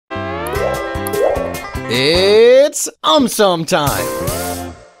It's AumSum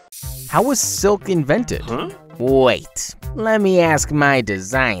time! How was silk invented? Wait, let me ask my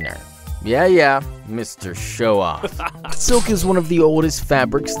designer. Yeah, Mr. Show-Off. Silk is one of the oldest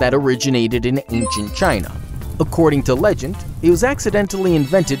fabrics that originated in ancient China. According to legend, it was accidentally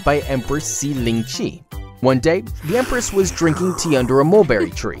invented by Empress Hsi Ling Shi. One day, the Empress was drinking tea under a mulberry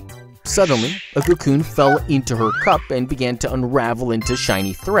tree. Suddenly, a cocoon fell into her cup and began to unravel into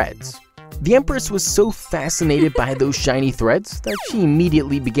shiny threads. The Empress was so fascinated by those shiny threads that she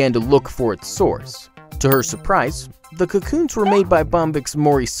immediately began to look for its source. To her surprise, the cocoons were made by Bombyx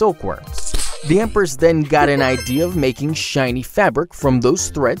Mori silkworms. The Empress then got an idea of making shiny fabric from those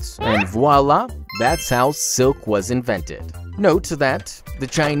threads, and voila, that's how silk was invented. Note that the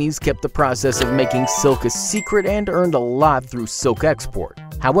Chinese kept the process of making silk a secret and earned a lot through silk export.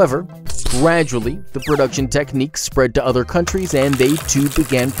 However, gradually, the production technique spread to other countries and they too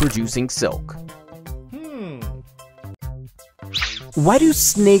began producing silk. Why do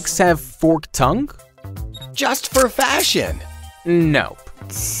snakes have forked tongue? Just for fashion! Nope.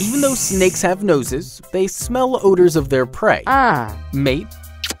 Even though snakes have noses, they smell odors of their prey, mate,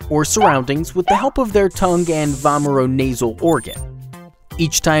 or surroundings with the help of their tongue and vomeronasal organ.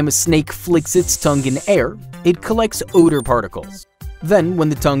 Each time a snake flicks its tongue in air, it collects odor particles. Then, when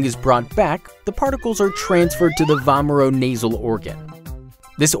the tongue is brought back, the particles are transferred to the vomeronasal organ.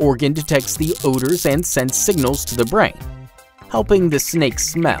 This organ detects the odors and sends signals to the brain, helping the snake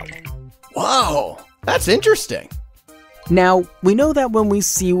smell. Whoa, that's interesting. Now, we know that when we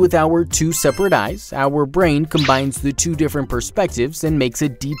see with our two separate eyes, our brain combines the two different perspectives and makes a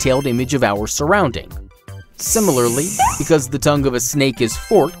detailed image of our surrounding. Similarly, because the tongue of a snake is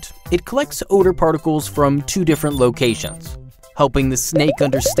forked, it collects odor particles from two different locations, helping the snake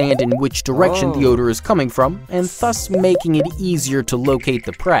understand in which direction the odor is coming from, and thus making it easier to locate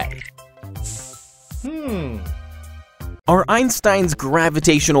the prey. Are Einstein's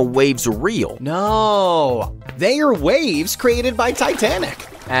gravitational waves real? No, they are waves created by Titanic.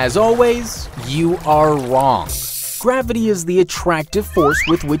 As always, you are wrong. Gravity is the attractive force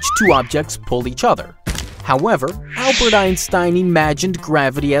with which two objects pull each other. However, Albert Einstein imagined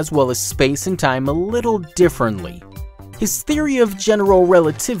gravity as well as space and time a little differently. His theory of general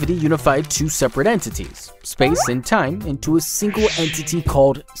relativity unified two separate entities, space and time, into a single entity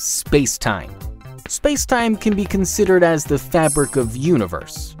called space-time. Space-time can be considered as the fabric of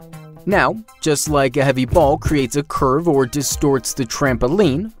universe. Now, just like a heavy ball creates a curve or distorts the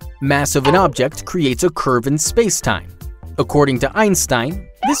trampoline, mass of an object creates a curve in space-time. According to Einstein,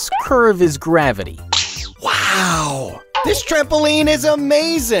 this curve is gravity. Wow, this trampoline is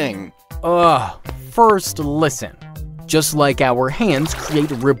amazing! First listen. Just like our hands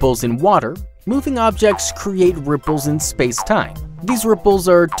create ripples in water, moving objects create ripples in space-time. These ripples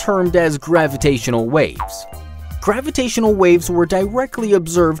are termed as gravitational waves. Gravitational waves were directly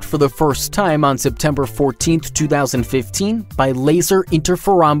observed for the first time on September 14, 2015 by Laser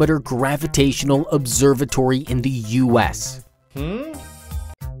Interferometer Gravitational Observatory in the US.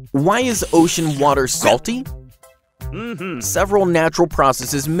 Why is ocean water salty? Several natural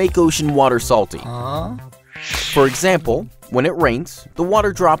processes make ocean water salty. For example, when it rains, the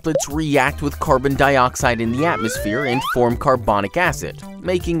water droplets react with carbon dioxide in the atmosphere and form carbonic acid,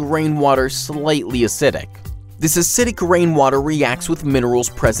 making rainwater slightly acidic. This acidic rainwater reacts with minerals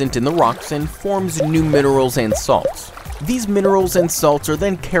present in the rocks and forms new minerals and salts. These minerals and salts are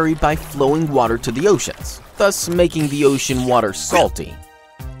then carried by flowing water to the oceans, thus making the ocean water salty.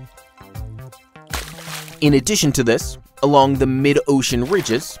 In addition to this, along the mid-ocean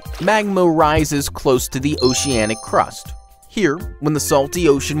ridges, magma rises close to the oceanic crust. Here, when the salty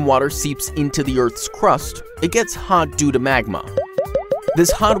ocean water seeps into the Earth's crust, it gets hot due to magma.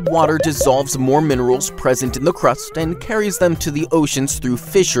 This hot water dissolves more minerals present in the crust and carries them to the oceans through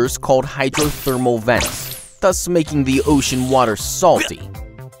fissures called hydrothermal vents, thus making the ocean water salty.